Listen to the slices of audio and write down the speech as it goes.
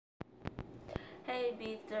Hey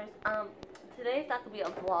Beasters, today's not gonna be a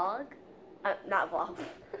vlog, not vlog,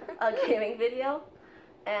 a gaming video,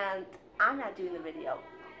 and I'm not doing the video,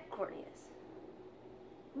 Courtney is.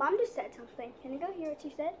 Mom just said something. Can you go hear what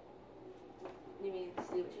you said? You mean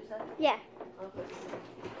see what you said? Yeah.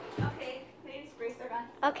 Okay, please brace their gun.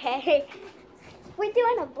 Okay. We're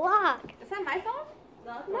doing a vlog. Is that my phone?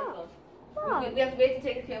 No, it's No. my phone. Vlog. We have to wait to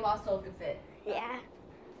take the camera off so it can fit. Yeah.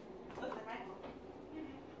 Listen, my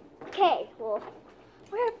phone. Okay, well,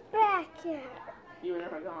 we're back here. You were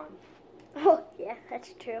never gone. Oh, yeah,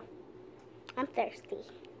 that's true. I'm thirsty.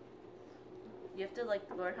 You have to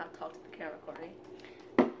learn how to talk to the camera, Courtney.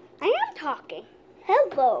 I am talking.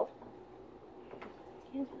 Hello.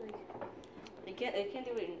 You can't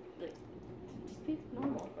do it just be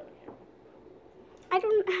normal for the camera. I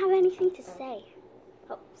don't have anything to say.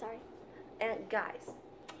 Oh, sorry. And guys,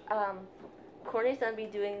 Courtney's gonna be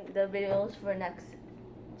doing the videos for next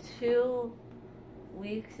 2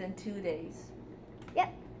 weeks and 2 days.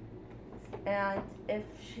 Yep. And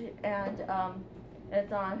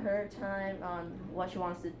it's on her time on what she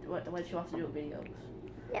wants to do with videos.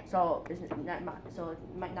 Yep. So it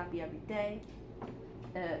might not be every day.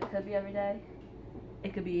 It could be every day.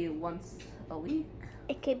 It could be once a week.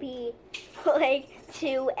 It could be like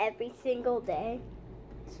 2 every single day.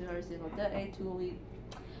 2 every single day, 2 a week.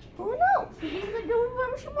 Who knows? She's like doing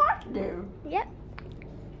whatever she wants to do. Yep.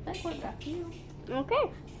 That's what that's you.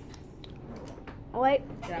 Okay. Wait,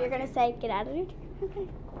 Yeah. you're gonna say get out of here? Okay.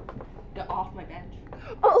 Get off my bench.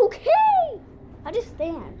 Okay! I'll just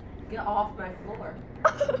stand. Get off my floor.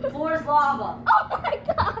 Floor is lava. Oh my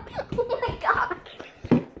god! Oh my god!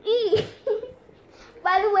 E.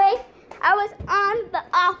 By the way, I was on the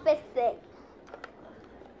office thing.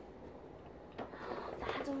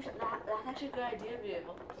 That's actually a good idea, View.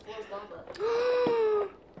 Floor is lava.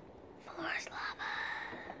 Floor's lava.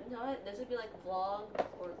 You know what? This would be like vlog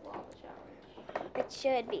or lava challenge. It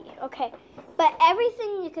should be. Okay. But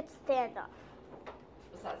everything you could stand on.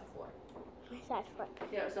 Besides the floor. Besides floor.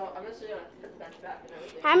 Yeah, so I'm just gonna put the bench back and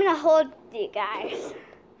everything. I'm gonna hold you guys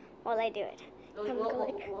while I do it.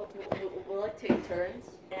 We'll like take turns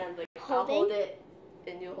and like I'll Holding? hold it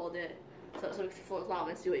and you hold it. So we can floor is lava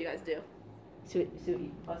and see what you guys do. See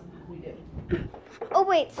what we do. Oh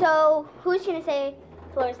wait, so who's gonna say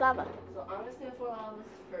floor's lava? So I'm gonna say floor lava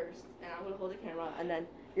first and I'm gonna hold the camera and then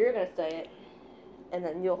you're gonna say it and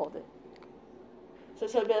then you'll hold it. So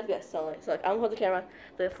it'll be like this. So like I'm gonna hold the camera,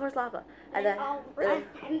 the floor is lava, and then I'll run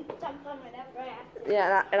and jump on whatever I have to.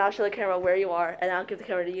 yeah, and I'll show the camera where you are, and I'll give the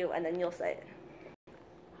camera to you, and then you'll say it.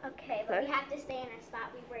 Okay, but Okay. we have to stay in our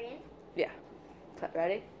spot we were in. Yeah.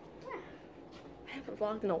 Ready? Yeah. I haven't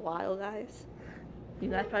vlogged in a while, guys. You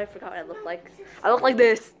guys probably forgot what I look like. I look like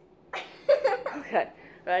this. Okay.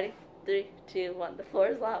 Ready? 3, 2, 1. The floor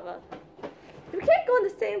is lava. You can't go in the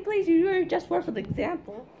same place you were just were for the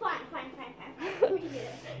example. Fine. He did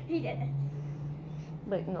it. He did it.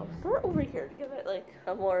 Wait, no. Start over here to give it like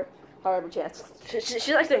a more harder chance. She's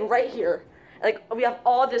like sitting right here. Like we have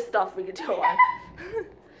all this stuff we could do on.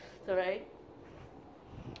 So ready?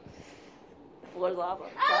 The floor is lava.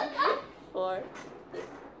 5, 4, 3.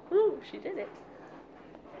 Ooh, she did it.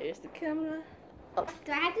 Here's the camera. Oh,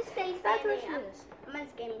 Do I have to stay that's where standing she up? is. I'm on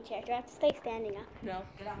this gaming chair. Do I have to stay standing up? No,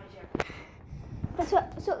 get out of my chair. That's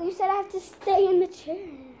what. So you said I have to stay in the chair.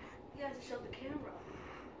 You have to show the camera.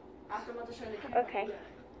 After I'm about to show the camera. Okay.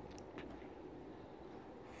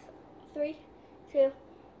 3, 2,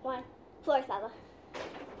 1. Floor lava.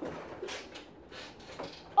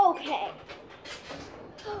 Okay.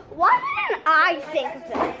 Why didn't I think of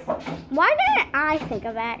that? Why didn't I think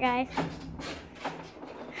of that, guys?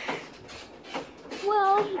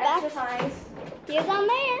 Well, that's Exercise. here's on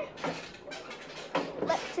there.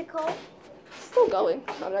 Elliptical. Still going.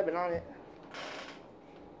 I've never been on it.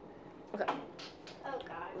 Okay. Oh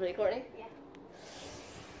God. Ready, Courtney? Yeah.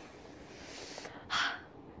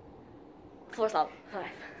 Floor is lava. 5,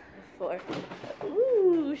 4.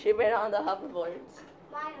 Ooh, she ran on the hoverboards.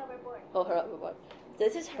 My hoverboard. Oh, her hoverboard.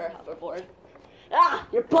 This is her hoverboard. Ah,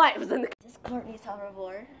 your butt was in the. This is Courtney's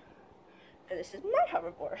hoverboard, and this is my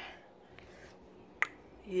hoverboard.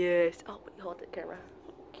 Yes. Oh, wait, hold the camera.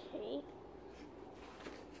 Okay.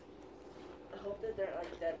 I hope that they're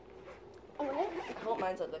like dead. What? I hope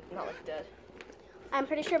mine's like not like dead. I'm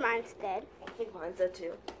pretty sure mine's dead. I think mine's dead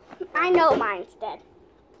too. I know mine's dead.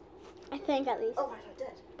 I think at least. Oh, mine's not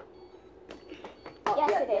dead. Oh, Yes,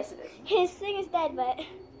 yeah, it is. Yes, it is. His thing is dead, but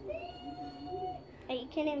you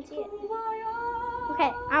can't even see it.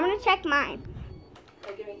 Okay, I'm gonna check mine.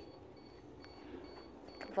 Hey, give me.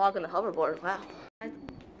 Vlog on the hoverboard. Wow.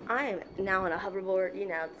 I am now on a hoverboard. You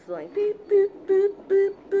know, it's going beep boop boop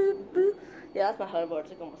boop boop boop. Yeah. Yeah, that's my hoverboard.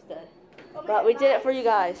 It's like almost dead. Oh my But we God, did it for you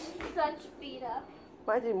guys. Such beat up.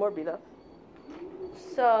 Mine's even more beat up.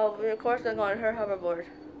 So we're of course gonna go on her hoverboard.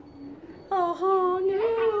 Oh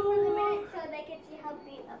no! So they can see how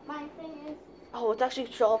beat up my thing is. Oh, it's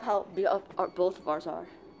actually show off how beat up both of ours are.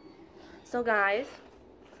 So guys,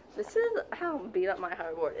 this is how beat up my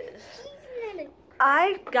hoverboard is.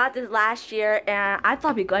 I got this last year and I thought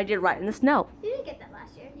it'd be a good idea to ride in the snow. You didn't get that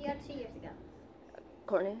last year. You got it 2 years ago.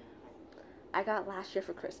 Courtney, I got it last year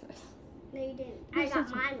for Christmas. No, you didn't. I got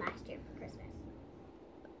mine last year for Christmas.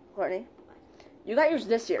 Courtney, you got yours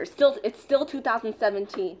this year. It's still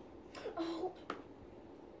 2017. Oh.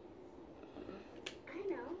 I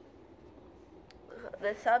know.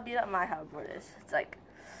 This is how beat up my hoverboard is. It's like,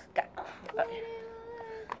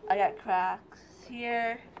 I got cracks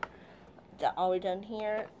here. All we done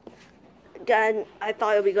here. Again, I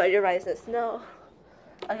thought it would be good to ride in the snow.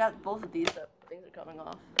 I got both of these things are coming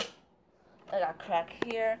off. I got crack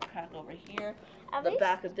here, crack over here. At the least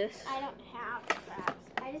back of this. I don't have cracks.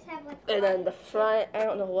 I just have like. And then the front, I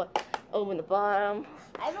don't know what. Oh, and the bottom.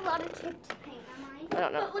 I have a lot of chipped paint on mine. I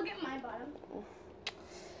don't know. But look at my bottom.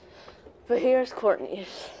 But here's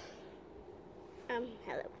Courtney's. Hello,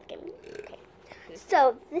 give me. Okay.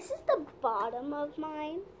 So this is the bottom of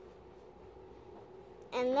mine.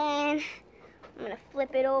 And then I'm gonna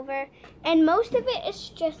flip it over. And most of it is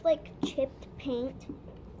just like chipped paint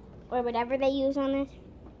or whatever they use on this.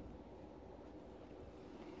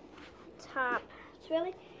 Top. It's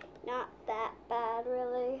really not that bad,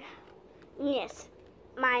 really. Yes,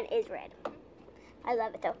 mine is red. I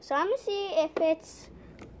love it though. So I'm gonna see if it's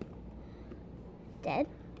dead.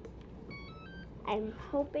 I'm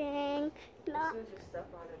hoping not.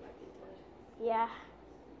 Yeah.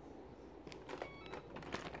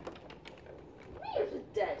 Yours is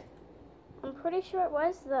dead. I'm pretty sure it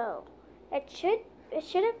was though. It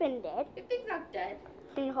should have been dead. Your thing's not dead.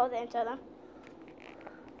 Can you hold it until then?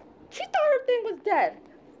 She thought her thing was dead.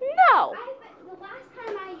 No. The last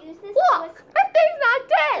time I used this Look, her thing's not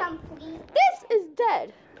dead. complete. This is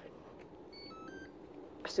dead.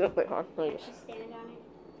 Wait, hold on. Let me Just stand on it.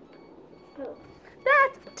 Oh.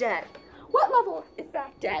 That's dead. What level is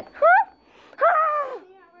that dead? Huh? Ah!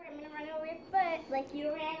 I'm gonna run over your foot like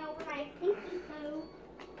you ran over my pinky toe.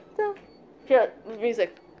 So, here,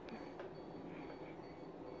 music.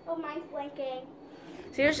 Oh, mine's blinking.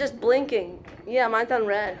 See, yours just blinking. Yeah, mine's on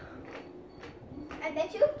red. I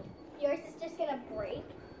bet you yours is just gonna break.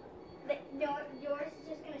 Yours is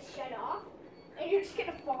just gonna shut off, and you're just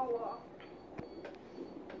gonna fall off.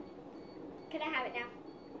 Can I have it now?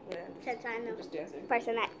 Yeah. Since I'm the Just dancing.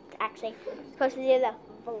 person that's actually supposed to do the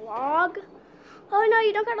vlog. Oh no,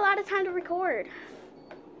 you don't got a lot of time to record.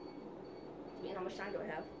 I mean, how much time do I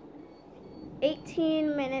have?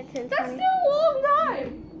 18 minutes and 20. That's still a long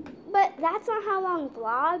time. But that's not how long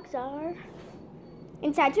vlogs are.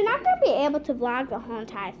 Besides, you're not going to be able to vlog the whole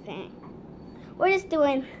entire thing. We're just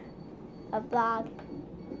doing a vlog.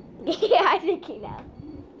 Yeah, I think you know.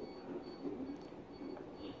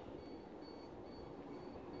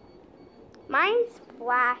 Mine's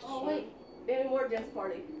flashing. Oh, wait. Maybe more dance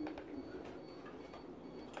party.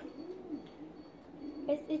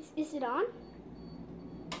 Is it on?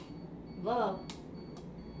 Love.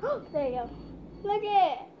 Oh, there you go. Look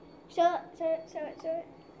at it. Show it.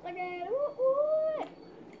 Look at it. Ooh.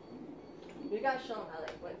 We gotta show them how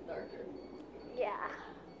when it's darker. Yeah.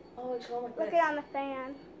 Oh, show them like Look this. it on the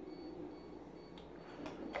fan.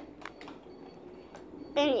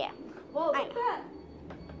 And yeah. Whoa, look at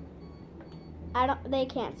that. They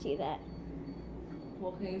can't see that.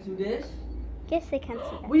 Well, can you do this? Guess they can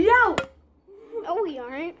see that. We out! No, we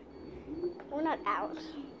aren't. We're not out.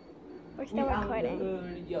 We're still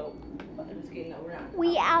recording. Yo. I'm just kidding. No, we're not.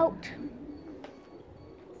 We out.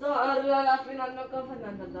 So,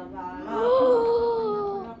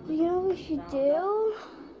 You know what we should do?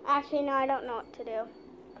 Actually, no, I don't know what to do.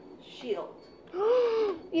 Shield.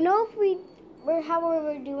 You know if we were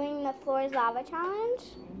doing the Floors Lava Challenge?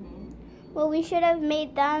 Well, we should have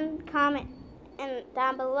made them comment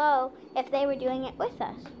down below if they were doing it with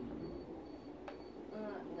us.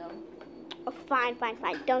 No. Oh, fine.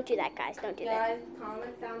 Don't do that, guys. Don't do that. Guys,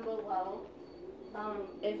 comment down below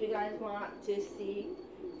if you guys want to see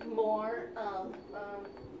more of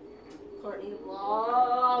Courtney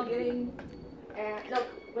vlogging. And no,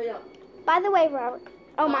 wait up. By the way, Robert.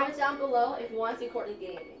 Oh, Comment mine. down below if you want to see Courtney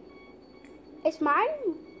gaming. It's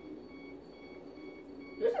mine.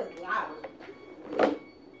 Yours is loud.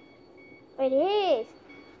 It is.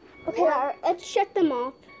 Okay, Robert, let's shut them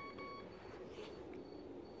off.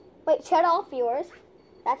 Wait, shut off yours.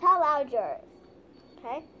 That's how loud yours is.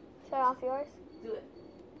 Okay? Shut off yours. Do it.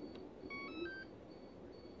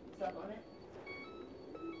 stuff on it.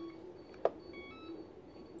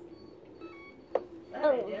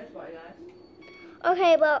 Oh. Dance party, guys.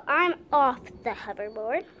 Okay, well, I'm off the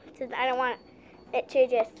hoverboard since I don't want it to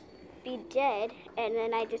just be dead and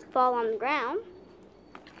then I just fall on the ground.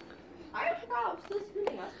 I forgot I was still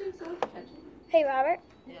spinning. I was paying so much attention. Hey, Robert.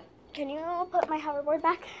 Yeah. Can you put my hoverboard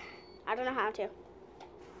back? I don't know how to.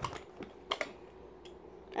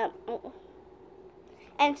 Oh.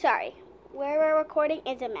 And sorry, where we're recording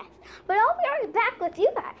is a mess. But I'll be right back with you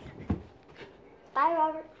guys. Bye,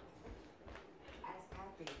 Robert.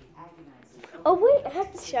 Oh, wait, I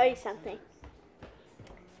have to show you something.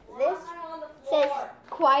 This says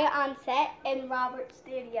quiet on set in Robert's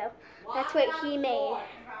studio. That's what he made.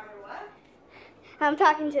 I'm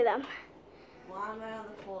talking to them. Why am I on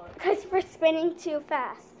the floor? Because we're spinning too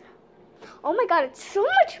fast. Oh my god, it's so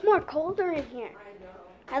much more colder in here. I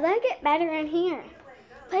know. I like it better in here.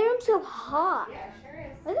 Playroom's so hot. Yeah, sure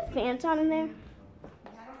is. Are the fans on in there?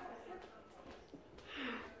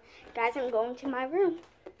 Guys, I'm going to my room.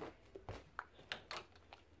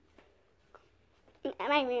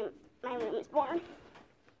 My room is boring.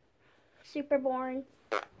 Super boring.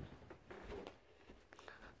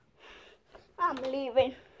 I'm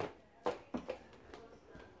leaving.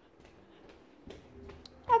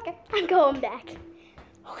 Okay, I'm going back.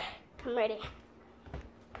 Okay, I'm ready.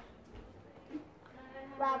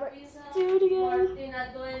 Robert Studio.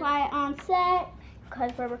 Quiet on set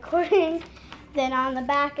because we're recording. Then on the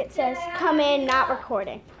back it says come in, not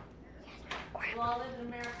recording. Well, I live in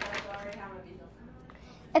America, so I already have my visa.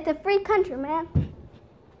 It's a free country, man.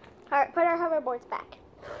 All right, put our hoverboards back.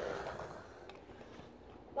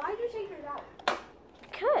 Why did you take yours out?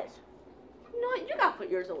 Because No, you gotta put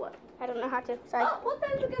yours away. I don't know how to. Sorry. Oh, well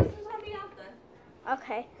then the guest is on me out then.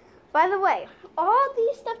 Okay. By the way, all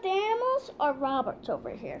these stuffed animals are Robert's over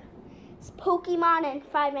here. It's Pokemon and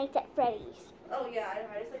Five Nights at Freddy's. Oh yeah, I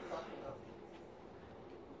just like collecting them.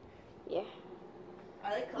 Yeah.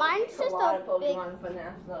 I like Mine's collecting just a lot a of Pokemon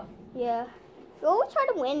FNAF stuff. Yeah. We always try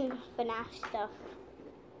to win FNAF stuff.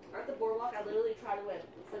 At the boardwalk, I literally try to win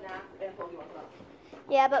FNAF and Pokemon stuff.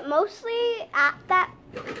 Yeah, but mostly at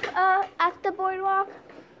the boardwalk,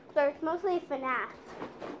 there's mostly FNAF.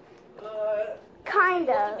 Kind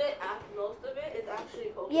of. Most of it is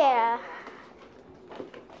actually Pokemon. Yeah.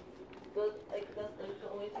 That's the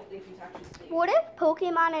only two things you actually see. What if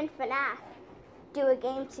Pokemon and FNAF do a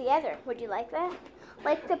game together? Would you like that?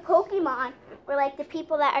 Like the Pokemon were like the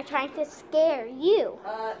people that are trying to scare you.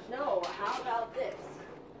 No. How about this?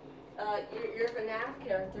 You're a FNAF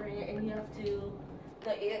character, and you have to,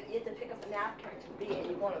 you have to pick a FNAF character to be, and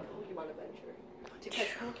you go on a Pokemon adventure to catch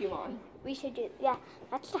Pokemon. We should do, yeah,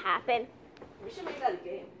 that should happen. We should make that a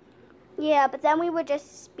game. Yeah, but then we would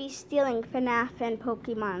just be stealing FNAF and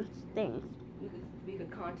Pokemon things. We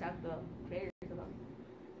could contact the creators of them.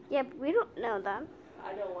 Yeah, but we don't know them.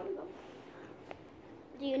 I know one of them.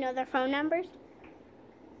 Do you know their phone numbers?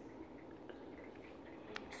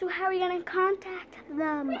 So how are you going to contact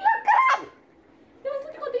them? Look up! No, it's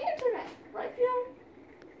looking on the internet, right,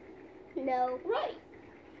 Fiona? No. Right.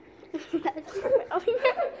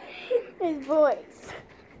 His voice.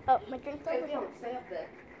 Oh, my drink's over Hey, here. Fiona, stay up there.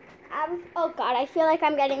 Oh God, I feel like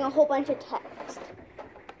I'm getting a whole bunch of text.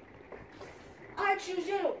 I choose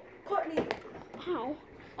you, Courtney. Ow.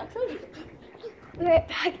 I chose you. Be right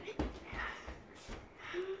back.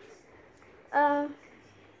 I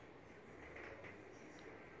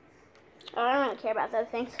don't really care about those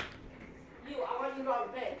things. You, I want you to rob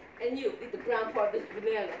a bank, and you eat the brown part of this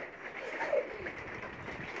banana.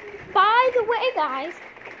 By the way, guys,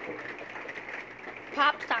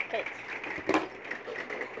 Pop Sockets.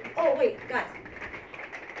 Oh wait, guys.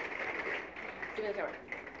 Give me the camera.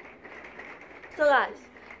 So guys,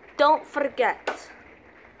 don't forget.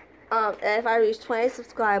 If I reach 20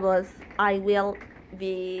 subscribers, I will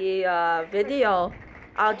be video.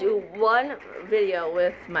 I'll do one video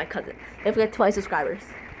with my cousins. If we get 20 subscribers.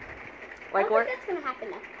 I Like don't or think that's gonna happen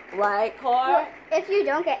though. like Well, or if you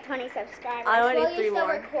don't get 20 subscribers, I only will need you 3 still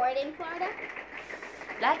more. record in Florida?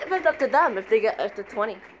 that depends up to them if they get up to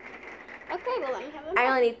 20. Okay, well let me have them. I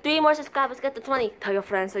only need 3 more subscribers to get to 20. Tell your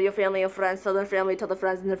friends, tell your family, your friends, tell their family, tell the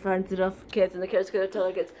friends and their friends, to the kids, and the kids could tell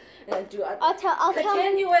their kids. And then do I'll tell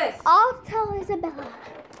continuous. Isabella.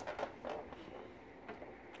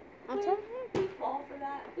 I'll tell her. We fall for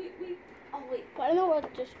that. Oh wait, I don't know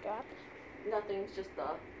what just dropped. nothing. It's just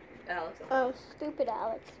Alex. Oh, stupid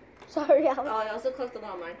Alex. Sorry, Alex. Oh, I also collected a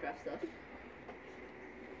lot of Minecraft stuff.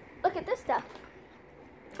 Look at this stuff.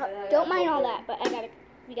 Oh, Yeah, don't mind whole all bin. that, but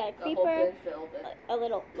we got a The whole creeper, bin filled. a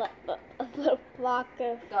little block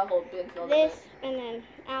of Got a whole bin filled. this, and then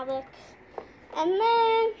Alex, and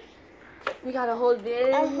then We got a whole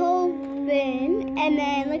bin. A whole bin, and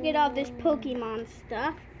then look at all this Pokemon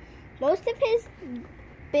stuff. Most of his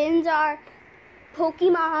bins are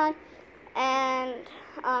Pokemon and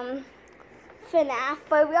FNAF,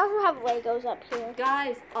 but we also have Legos up here.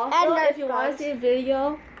 Guys, also And Nerf if you want guns. to see a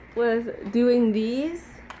video with doing these,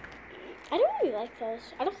 I don't really like those.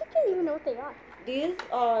 I don't think I even know what they are. these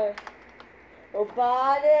are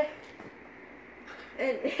robotic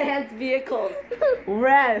enhanced vehicles.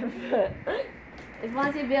 Rev. If you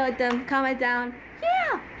want to see a video with them, comment down.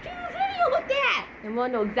 Yeah, do a video with that. And we'll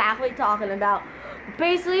know exactly what you're talking about.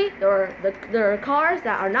 Basically, there are cars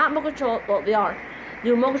that are not remote control. Well, they are.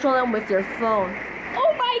 You remote control them with your phone.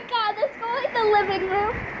 Oh my god, let's go in the living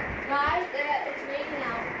room. Guys, it's raining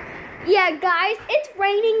out. Yeah, guys, it's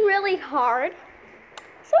raining really hard.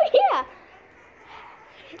 So yeah,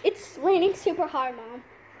 it's raining super hard, Mom.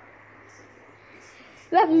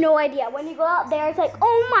 You have no idea. When you go out there, it's like,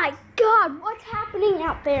 oh my god, what's happening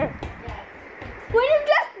out there? When you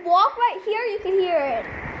just walk right here, you can hear it.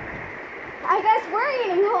 I guess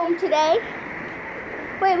we're eating home today.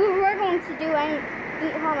 Wait, we were going to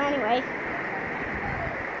eat home anyway.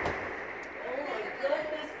 Oh my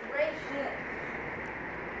goodness gracious.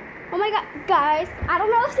 Oh my god, guys, I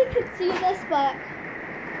don't know if you could see this, but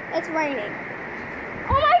it's raining.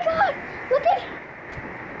 Oh my god, look at it.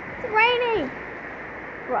 It's raining.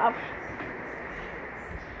 Rob.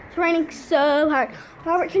 It's raining so hard.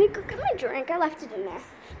 Robert, can you go get my drink? I left it in there.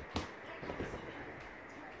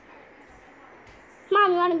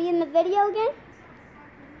 Mom, you want to be in the video again?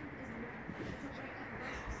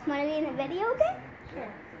 Want to be in the video again?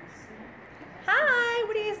 Sure. Hi,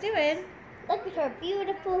 what are you guys doing? Look at her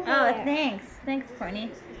beautiful Oh, hair. thanks. Thanks,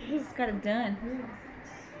 Courtney. You just got it done.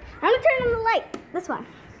 I'm going to turn on the light. This one.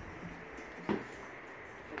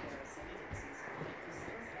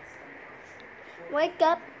 Wake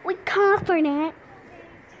up with confidence.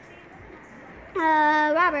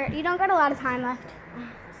 Robert, you don't got a lot of time left.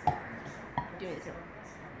 Do it too.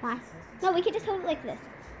 Why? No, we could just hold it like this.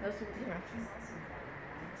 Those are the camera.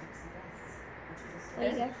 What are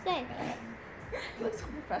you going to say? You look so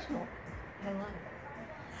professional. I love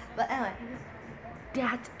it. But anyway,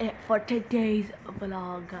 that's it for today's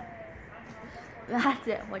vlog. That's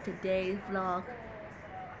it for today's vlog.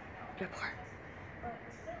 Report.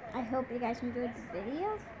 I hope you guys enjoyed the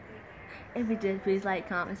video. If you did, please like,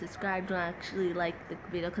 comment, subscribe. Don't actually like the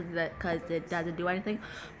video because it doesn't do anything.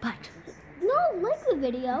 But No, like the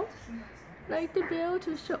video. like the video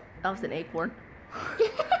to show. That was an acorn.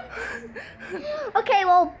 Okay,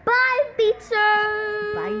 well, bye, pizza.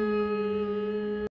 Bye.